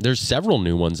 There's several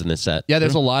new ones in this set. Yeah,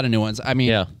 there's a lot of new ones. I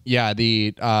mean, Yeah.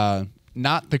 the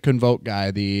not the Convoke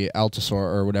guy, the Altosaur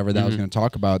or whatever that I was going to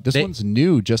talk about. This one's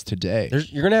new just today.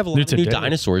 You're going to have a lot of new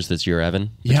dinosaurs this year, Evan.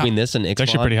 Yeah. Between this and Ixalan. It's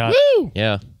actually pretty hot. Woo!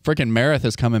 Yeah. Freaking Marith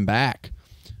is coming back.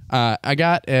 I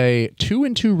got a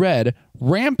 2/2 red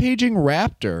Rampaging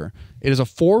Raptor. It is a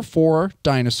 4/4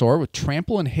 dinosaur with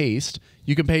trample and haste.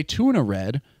 You can pay 2 and a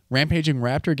red. Rampaging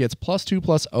Raptor gets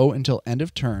 +2/+0 until end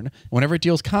of turn. Whenever it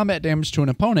deals combat damage to an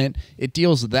opponent, it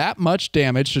deals that much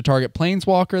damage to target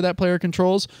planeswalker that player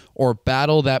controls or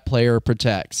battle that player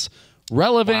protects.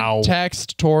 Relevant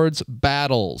text towards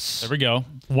battles. There we go.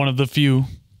 One of the few.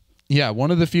 Yeah,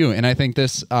 one of the few. And I think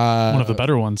this... one of the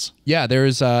better ones. Yeah,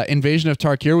 there's Invasion of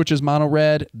Tarkir, which is mono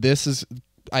red. This is...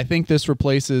 I think this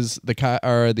replaces the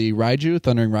Raiju,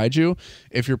 Thundering Raiju.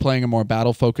 If you're playing a more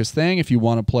battle focused thing, if you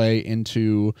want to play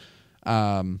into,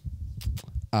 this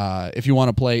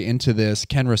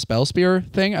Kenra Spellspear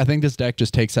thing, I think this deck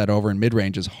just takes that over, and mid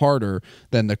range is harder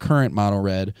than the current mono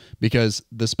red because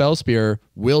the Spellspear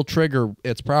will trigger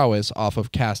its prowess off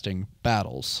of casting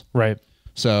battles. Right.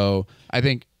 So I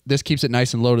think this keeps it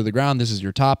nice and low to the ground. This is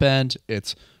your top end.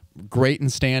 It's great in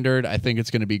standard. I think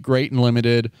it's going to be great in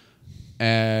limited.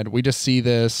 And we just see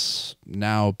this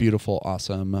now beautiful,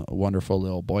 awesome, wonderful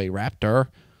little boy raptor.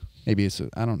 Maybe it's,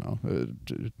 I don't know.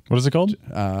 What is it called?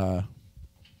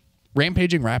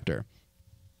 Rampaging Raptor.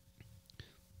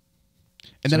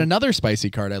 And then another spicy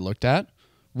card I looked at,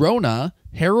 Rona,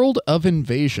 Herald of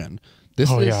Invasion. This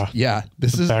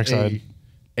this is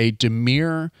a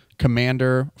Dimir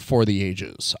commander for the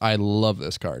ages. I love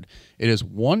this card. It is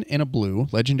 1 in a blue,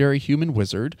 legendary human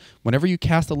wizard. Whenever you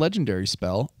cast a legendary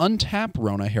spell, untap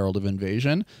Rona, Herald of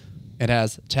Invasion. It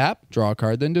has tap, draw a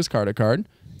card, then discard a card,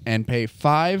 and pay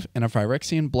 5 and a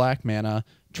Phyrexian black mana,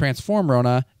 transform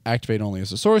Rona, activate only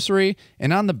as a sorcery,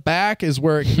 and on the back is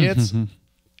where it gets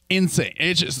insane.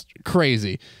 It's just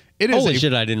crazy. It is Holy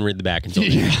shit, I didn't read the back until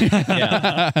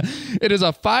yeah. It is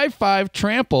a 5/5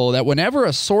 trample that whenever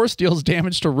a source deals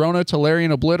damage to Rona,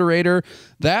 Tolarian Obliterator,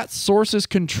 that source's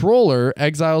controller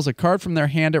exiles a card from their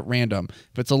hand at random.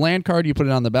 If it's a land card, you put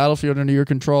it on the battlefield under your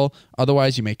control.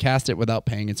 Otherwise, you may cast it without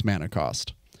paying its mana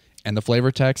cost. And the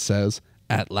flavor text says,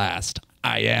 "At last,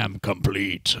 I am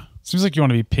complete." Seems like you want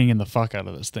to be pinging the fuck out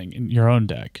of this thing in your own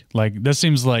deck. Like, this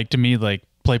seems like, to me, like,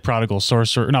 play Prodigal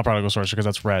Sorcerer. Not Prodigal Sorcerer, because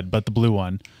that's red, but the blue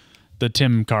one. The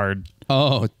Tim card.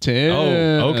 Oh, Tim.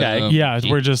 Oh, okay. Yeah,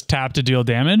 we're just tap to deal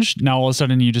damage. Now all of a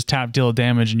sudden you just tap deal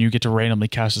damage and you get to randomly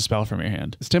cast a spell from your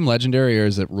hand. Is Tim legendary or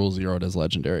is it rule 0 does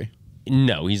legendary?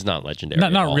 No, he's not legendary.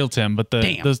 Not real Tim, but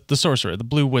the sorcerer, the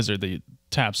blue wizard that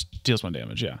taps deals 1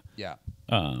 damage. Yeah. Yeah.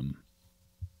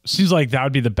 Seems like that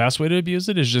would be the best way to abuse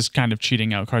it, is just kind of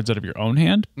cheating out cards out of your own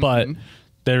hand. But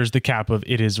there's the cap of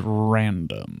it is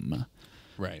random.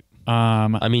 Right.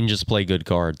 I mean, just play good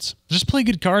cards. Just play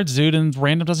good cards, dude, and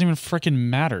random doesn't even freaking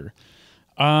matter.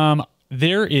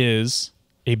 There is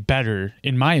a better,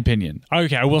 in my opinion.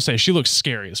 Okay, I will say she looks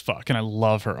scary as fuck, and I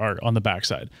love her art on the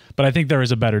backside. But I think there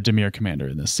is a better Dimir commander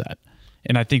in this set,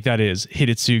 and I think that is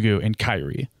Hidetsugu and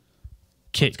Kairi.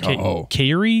 Kairi,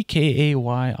 Kayri,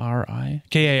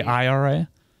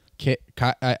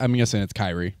 Kairi. I'm guessing it's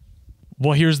Kairi.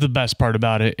 Well, here's the best part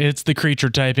about it. It's the creature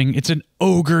typing. It's an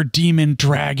ogre demon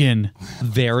dragon.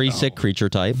 Very sick creature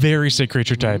type. Very sick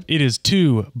creature type. It is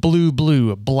 2 blue,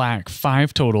 blue, black,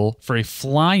 5 total for a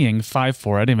flying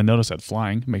 5/4. I didn't even notice that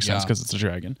flying. Makes sense because it's a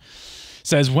dragon.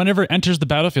 Says whenever it enters the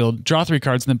battlefield, draw 3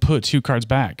 cards and then put 2 cards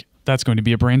back. That's going to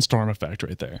be a brainstorm effect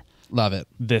right there. Love it.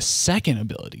 The second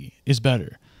ability is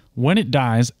better. When it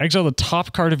dies, exile the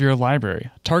top card of your library.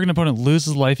 Target opponent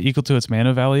loses life equal to its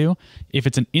mana value. If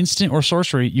it's an instant or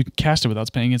sorcery, you can cast it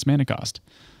without paying its mana cost.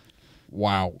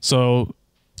 Wow. So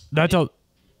that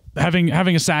having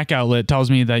a sack outlet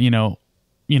tells me that, you know,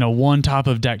 one top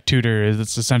of deck tutor is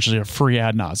it's essentially a free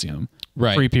ad nauseum.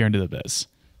 Right. Free peer into the abyss.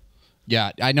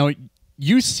 Yeah, I know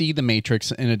you see the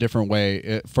Matrix in a different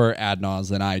way for ad nause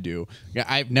than I do.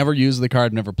 I've never used the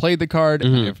card, never played the card.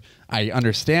 I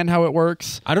understand how it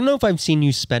works. I don't know if I've seen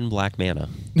you spend black mana.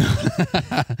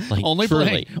 Like, only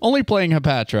playing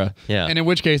Hepatra. Yeah. And in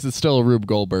which case, it's still a Rube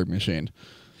Goldberg machine.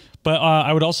 But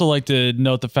I would also like to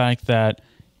note the fact that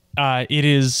it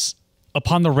is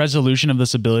upon the resolution of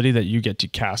this ability that you get to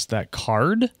cast that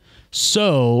card.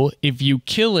 So if you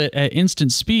kill it at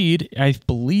instant speed, I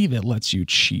believe it lets you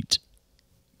cheat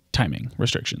timing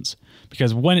restrictions.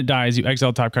 Because when it dies, you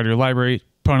exile top card of your library,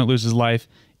 opponent loses life.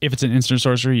 If it's an instant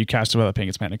sorcery, you cast it without paying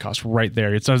its mana cost right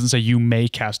there. It doesn't say you may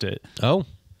cast it. Oh.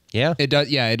 Yeah. It does.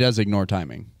 Yeah, it does ignore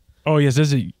timing. Oh yes,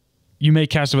 this is, you may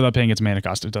cast it without paying its mana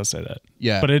cost. It does say that.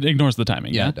 Yeah. but it ignores the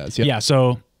timing. Yeah, Yeah, it does, yep. Yeah,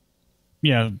 so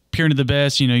Peer into the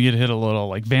Abyss, you get to hit a little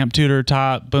like Vamp Tutor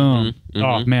top, boom.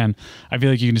 Oh man, I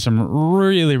feel like you can do some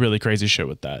really really crazy shit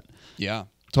with that. Yeah,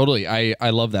 totally. I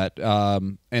love that.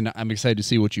 And I'm excited to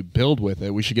see what you build with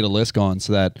it. We should get a list going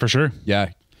so that For sure. Yeah.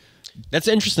 That's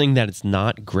interesting that it's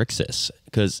not Grixis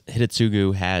because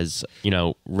Hidetsugu has,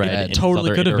 red. Yeah, and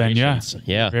Totally other could have been, yeah. iterations.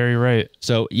 Yeah. Very right.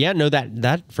 So yeah, no,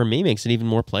 that for me makes it even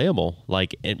more playable.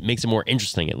 Like it makes it more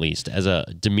interesting, at least as a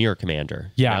Dimir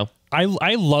commander. Yeah.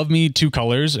 I love me 2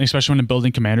 colors, especially when I'm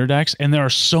building commander decks, and there are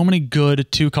so many good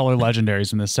 2-color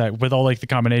legendaries in this set with all like the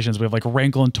combinations. We have like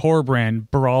Rankle and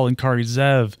Torbrand, Baral and Kari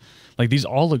Zev. Like these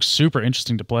all look super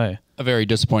interesting to play. A very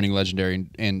disappointing legendary,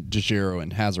 and Jajiro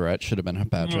and Hazaret should have been a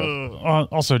matchup.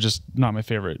 Also, just not my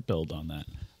favorite build on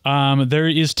that. There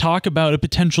is talk about a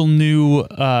potential new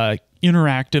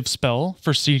interactive spell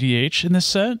for CDH in this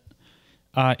set.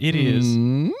 It is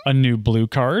a new blue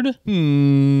card.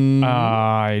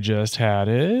 I just had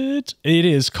it. It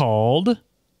is called...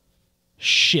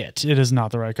 Shit, it is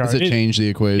not the right card. Does it change the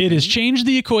equation? It has changed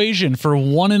the equation for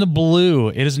 1 in a blue.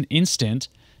 It is an instant.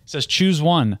 It says choose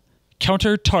 1.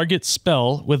 Counter target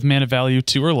spell with mana value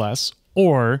 2 or less,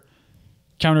 or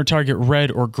counter target red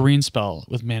or green spell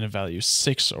with mana value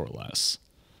 6 or less.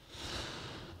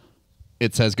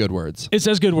 It says good words. It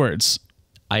says good words.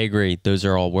 I agree. Those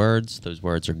are all words. Those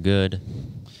words are good.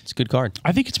 It's a good card.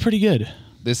 I think it's pretty good.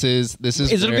 This is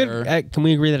Is it a good? Can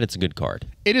we agree that it's a good card?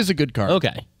 It is a good card.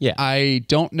 Okay. Yeah. I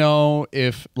don't know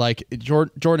if like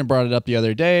Jordan brought it up the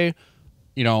other day,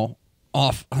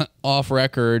 off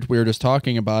record, we were just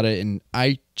talking about it, and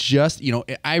I just,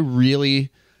 I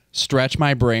really stretch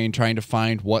my brain trying to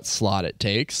find what slot it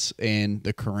takes in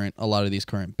a lot of these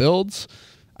current builds.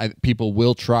 People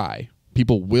will try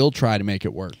to make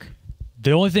it work.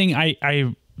 The only thing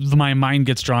my mind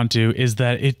gets drawn to is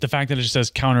that the fact that it just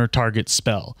says counter target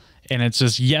spell, and it's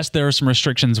just, yes, there are some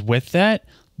restrictions with that,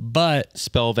 but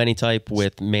spell of any type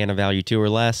with mana value 2 or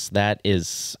less, that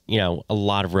is, a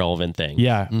lot of relevant things.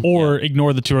 yeah, or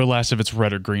ignore the 2 or less if it's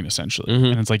red or green, essentially.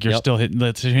 And it's like you're still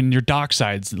hitting your dock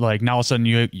sides. Like now all of a sudden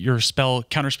your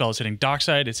counter spell is hitting dock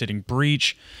side, it's hitting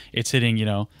breach, it's hitting,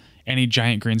 any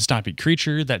giant green stompy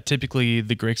creature that typically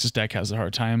the Grixis deck has a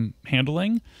hard time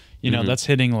handling. That's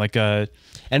hitting like a...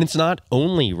 And it's not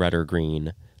only red or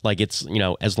green. Like it's,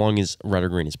 as long as red or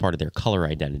green is part of their color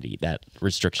identity, that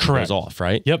restriction goes off,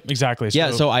 right? Yep, exactly.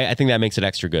 Yeah, so I think that makes it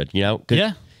extra good, 'Cause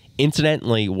yeah.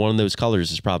 Incidentally, one of those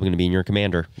colors is probably going to be in your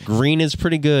commander. Green is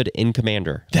pretty good in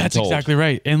commander. That's exactly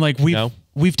right. And like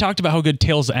we've talked about how good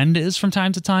Tail's End is from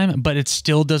time to time, but it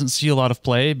still doesn't see a lot of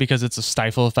play because it's a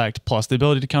stifle effect plus the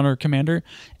ability to counter commander.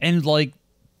 And like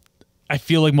I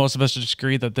feel like most of us just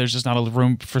agree that there's just not a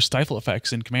room for stifle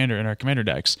effects in commander in our commander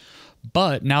decks.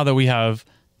 But now that we have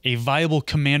a viable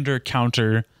commander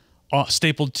counter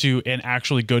stapled to an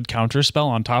actually good counter spell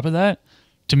on top of that,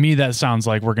 to me that sounds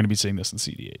like we're going to be seeing this in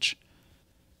CDH.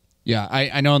 Yeah,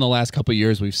 I know in the last couple of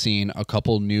years we've seen a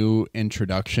couple new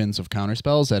introductions of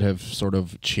counterspells that have sort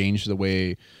of changed the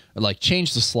way, like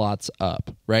changed the slots up,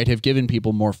 right? Have given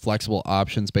people more flexible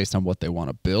options based on what they want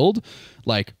to build,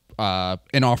 like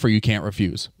an offer you can't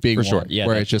refuse being For one, sure. Yeah,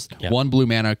 where it's just 1 blue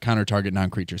mana counter target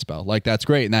non-creature spell. Like that's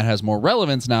great, and that has more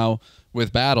relevance now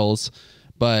with battles.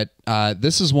 But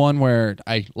this is one where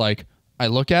I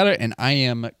look at it and I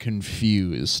am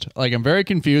confused. Like I'm very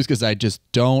confused because I just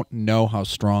don't know how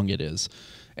strong it is.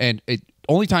 And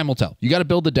only time will tell. You got to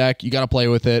build the deck. You got to play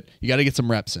with it. You got to get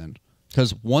some reps in.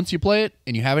 Because once you play it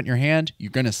and you have it in your hand,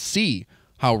 you're going to see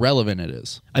how relevant it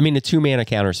is. I mean, a 2 mana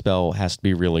counter spell has to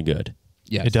be really good.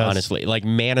 Yes. It does. Honestly, like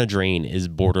mana drain is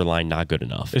borderline not good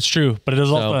enough. It's true, but it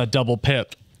is also a double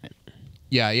pip.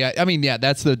 Yeah. I mean,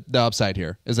 that's the upside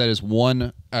here, is that is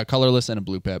 1 colorless and a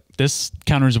blue pip. This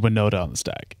counters Winota on the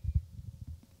stack.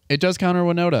 It does counter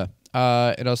Winota.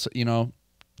 It also,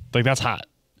 like that's hot,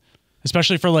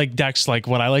 especially for like decks like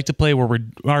what I like to play, where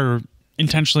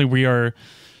we are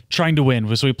trying to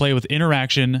win. So we play with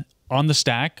interaction on the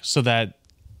stack, so that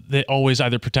it always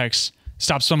either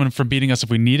stops someone from beating us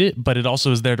if we need it, but it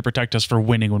also is there to protect us for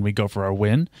winning when we go for our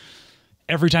win.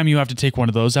 Every time you have to take one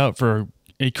of those out for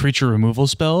a creature removal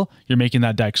spell, you're making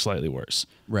that deck slightly worse.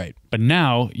 Right. But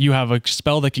now you have a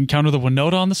spell that can counter the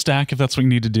Winota on the stack if that's what you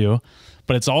need to do.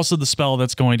 But it's also the spell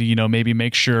that's going to, maybe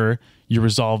make sure you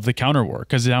resolve the counter war.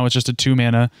 Because now it's just a 2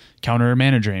 mana counter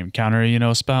mana drain,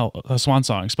 counter, spell, a Swan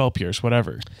Song, Spell Pierce,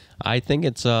 whatever. I think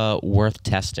it's worth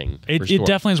testing. It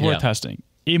definitely is worth testing.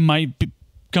 It might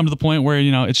come to the point where,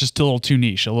 it's just a little too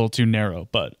niche, a little too narrow.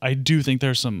 But I do think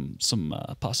there's some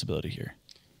possibility here.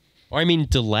 Or I mean,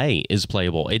 delay is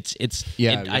playable. I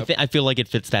feel like it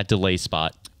fits that delay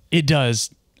spot. It does.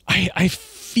 I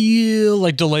feel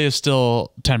like delay is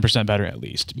still 10% better at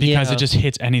least because it just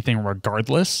hits anything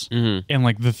regardless. And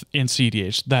like in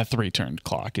CDH, that 3-turn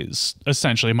clock is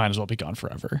essentially might as well be gone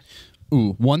forever.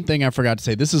 Ooh, one thing I forgot to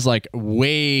say. This is like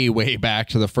way, way back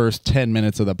to the first 10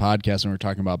 minutes of the podcast when we were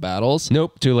talking about battles.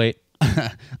 Nope, too late.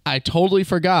 I totally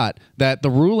forgot that the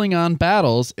ruling on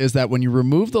battles is that when you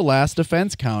remove the last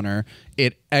defense counter,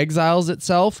 it exiles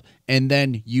itself and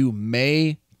then you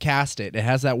may cast it. It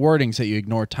has that wording so you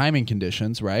ignore timing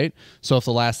conditions, right? So if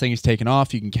the last thing is taken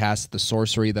off, you can cast the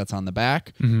sorcery that's on the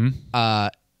back.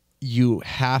 You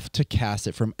have to cast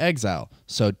it from exile.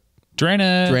 So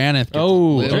Draneth.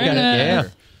 Yeah.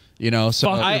 You know, so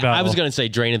I was going to say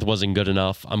Draenith wasn't good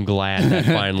enough. I'm glad that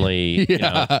finally,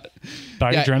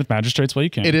 Draneth Magistrates while you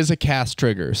can. It is a cast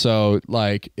trigger. So,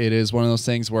 like, it is one of those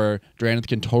things where Draneth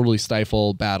can totally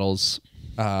stifle battles.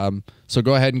 So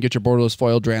go ahead and get your borderless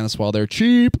foil Draniths while they're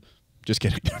cheap. Just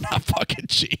kidding. They're not fucking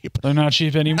cheap. They're not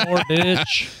cheap anymore,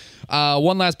 bitch.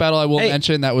 One last battle I will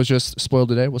mention that was just spoiled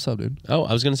today. What's up, dude? Oh,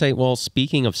 I was going to say, well,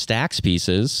 speaking of stacks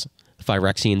pieces,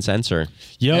 Phyrexian Censor.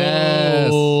 Yo.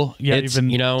 Yes. Yeah, you've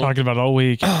been talking about it all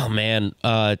week. Oh, man.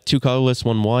 2 colorless,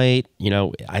 1 white.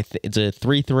 It's a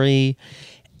 3/3.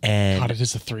 And God, it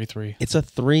is a 3/3. It's a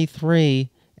 3/3.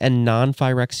 And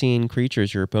non-Phyrexian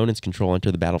creatures your opponents control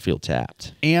enter the battlefield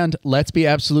tapped. And let's be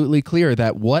absolutely clear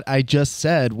that what I just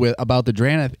said about the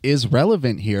Draneth is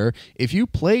relevant here. If you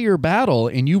play your battle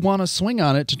and you want to swing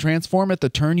on it to transform it the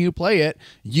turn you play it,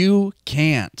 you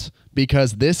can't.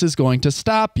 Because this is going to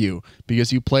stop you.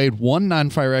 Because you played one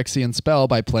non-Phyrexian spell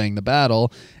by playing the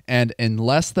battle. And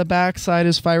unless the backside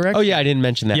is Phyrexian... Oh, yeah, I didn't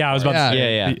mention that. Yeah, I was about to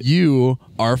say. Yeah. You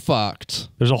are fucked.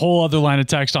 There's a whole other line of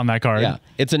text on that card. Yeah,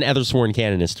 it's an Ethersworn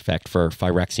Canonist effect for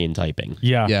Phyrexian typing.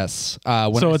 Yeah. Yes.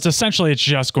 So it's essentially, it's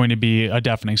just going to be a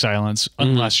deafening silence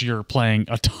unless you're playing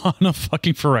a ton of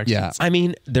fucking Phyrexians. Yeah. I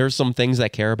mean, there's some things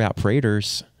that care about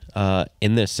Praetors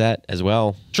in this set as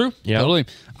well. True. Yeah. Totally.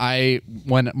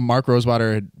 When Mark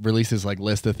Rosewater had released his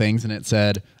list of things and it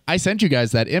said, I sent you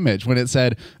guys that image when it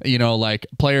said,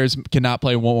 players cannot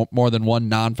play more than one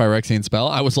non-Phyrexian spell.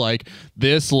 I was like,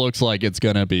 this looks like it's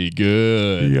going to be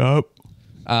good. Yep.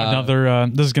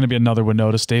 This is going to be another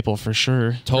Winota staple for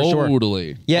sure.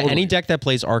 Totally. Yeah, totally. any deck that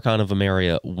plays Archon of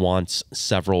Emeria wants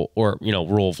several, or,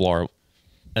 Rule of Law,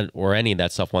 or any of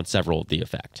that stuff wants several of the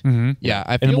effect. Yeah,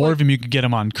 I feel And the more like of them you could get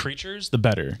them on creatures, the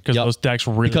better. Because those decks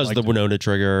really the Winota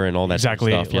trigger and all that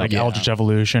exactly sort of stuff. Eldritch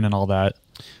Evolution and all that.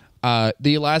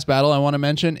 the last battle I want to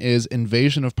mention is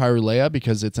Invasion of Pyrulea,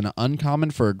 because it's an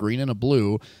uncommon for a green and a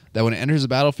blue that when it enters the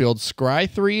battlefield, scry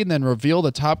 3 and then reveal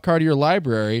the top card of your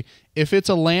library. If it's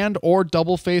a land or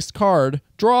double-faced card,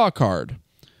 draw a card.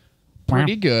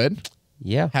 Pretty good.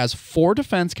 Yeah. Has 4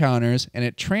 defense counters, and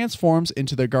it transforms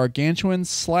into the Gargantuan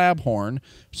Slabhorn.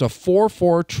 So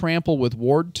 4/4 trample with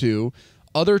Ward 2.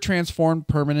 Other transformed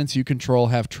permanents you control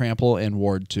have trample and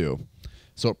Ward 2.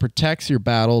 So it protects your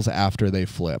battles after they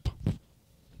flip.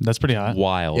 That's pretty hot.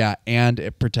 Wild. Yeah, and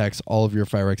it protects all of your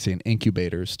Phyrexian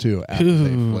incubators too after they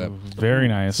flip. Very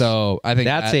nice. So I think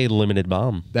that's a limited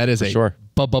bomb. That is for a sure.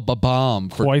 bomb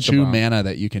for Quite the 2 bomb. mana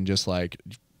that you can just like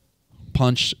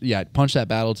punch that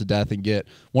battle to death and get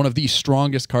one of the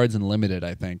strongest cards in limited,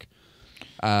 I think.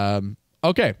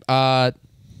 Okay.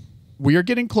 We are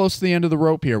getting close to the end of the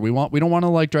rope here. We don't want to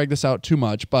like drag this out too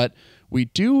much, but we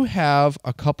do have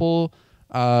a couple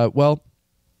the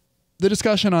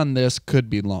discussion on this could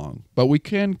be long, but we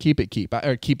can keep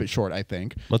it short, I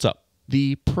think. What's up?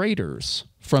 The Praetors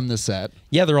from the set.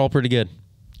 Yeah, they're all pretty good.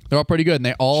 They're all pretty good, and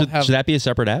they all have... Should that be a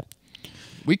separate app?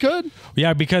 We could.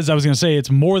 Yeah, because I was going to say it's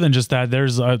more than just that.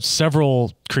 There's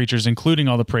several creatures, including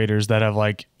all the Praetors, that have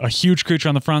like a huge creature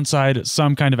on the front side,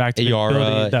 some kind of activated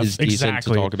Ayara ability. is decent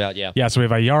to talk about, yeah. Yeah, so we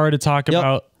have Ayara to talk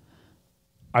about.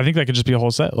 I think that could just be a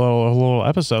whole set, a little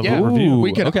episode, a little review.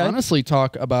 We could honestly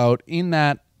talk about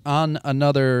on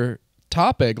another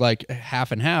topic, like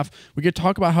half and half. We could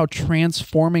talk about how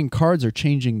transforming cards are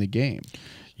changing the game.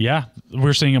 Yeah,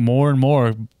 we're seeing it more and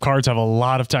more. Cards have a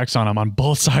lot of text on them on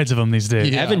both sides of them these days.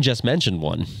 Yeah. Evan just mentioned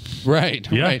one.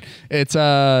 Right, Yeah. right. It's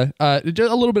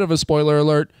just a little bit of a spoiler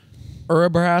alert.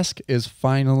 Urabrask is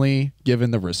finally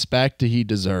given the respect he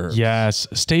deserves. Yes.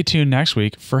 Stay tuned next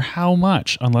week for how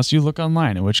much, unless you look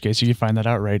online, in which case you can find that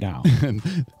out right now.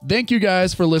 Thank you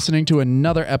guys for listening to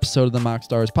another episode of the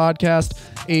MoxStars podcast.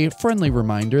 A friendly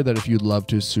reminder that if you'd love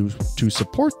to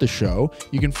support the show,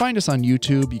 you can find us on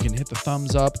YouTube. You can hit the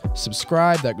thumbs up,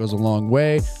 subscribe. That goes a long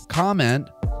way. Comment.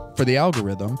 for the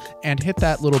algorithm, and hit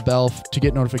that little bell to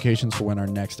get notifications for when our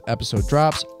next episode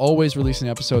drops. Always releasing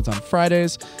episodes on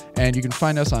Fridays, and you can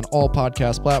find us on all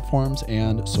podcast platforms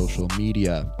and social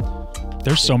media.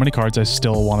 There's so many cards I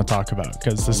still want to talk about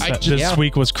because this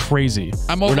week was crazy.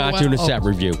 We're not doing a set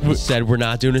review. We said we're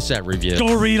not doing a set review.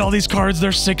 Go read all these cards.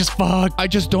 They're sick as fuck. I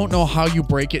just don't know how you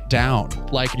break it down.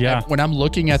 Like, when I'm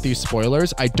looking at these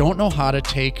spoilers, I don't know how to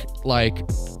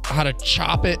how to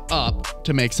chop it up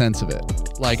to make sense of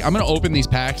it. Like, I'm going to open these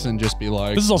packs and just be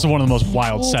like... This is also one of the most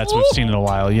wild sets we've seen in a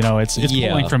while. You know, it's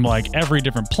pulling from like every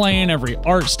different plane, every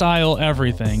art style,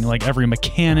 everything, like every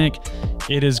mechanic.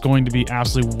 It is going to be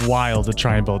absolutely wild to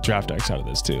try and build draft decks out of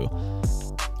this too.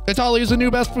 Itali is the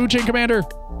new best food chain commander.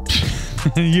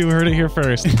 You heard it here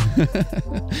first. Okay,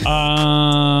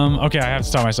 I have to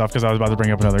stop myself because I was about to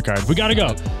bring up another card. We gotta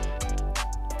go.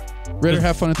 Ritter,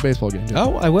 have fun at the baseball game.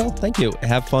 Oh, I will. Thank you.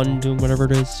 Have fun doing whatever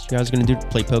it is you guys are going to do.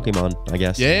 Play Pokemon, I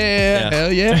guess. Yeah.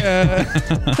 Hell yeah.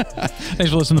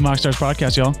 Thanks for listening to the MoxStars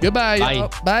podcast, y'all. Goodbye,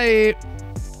 y'all. Bye.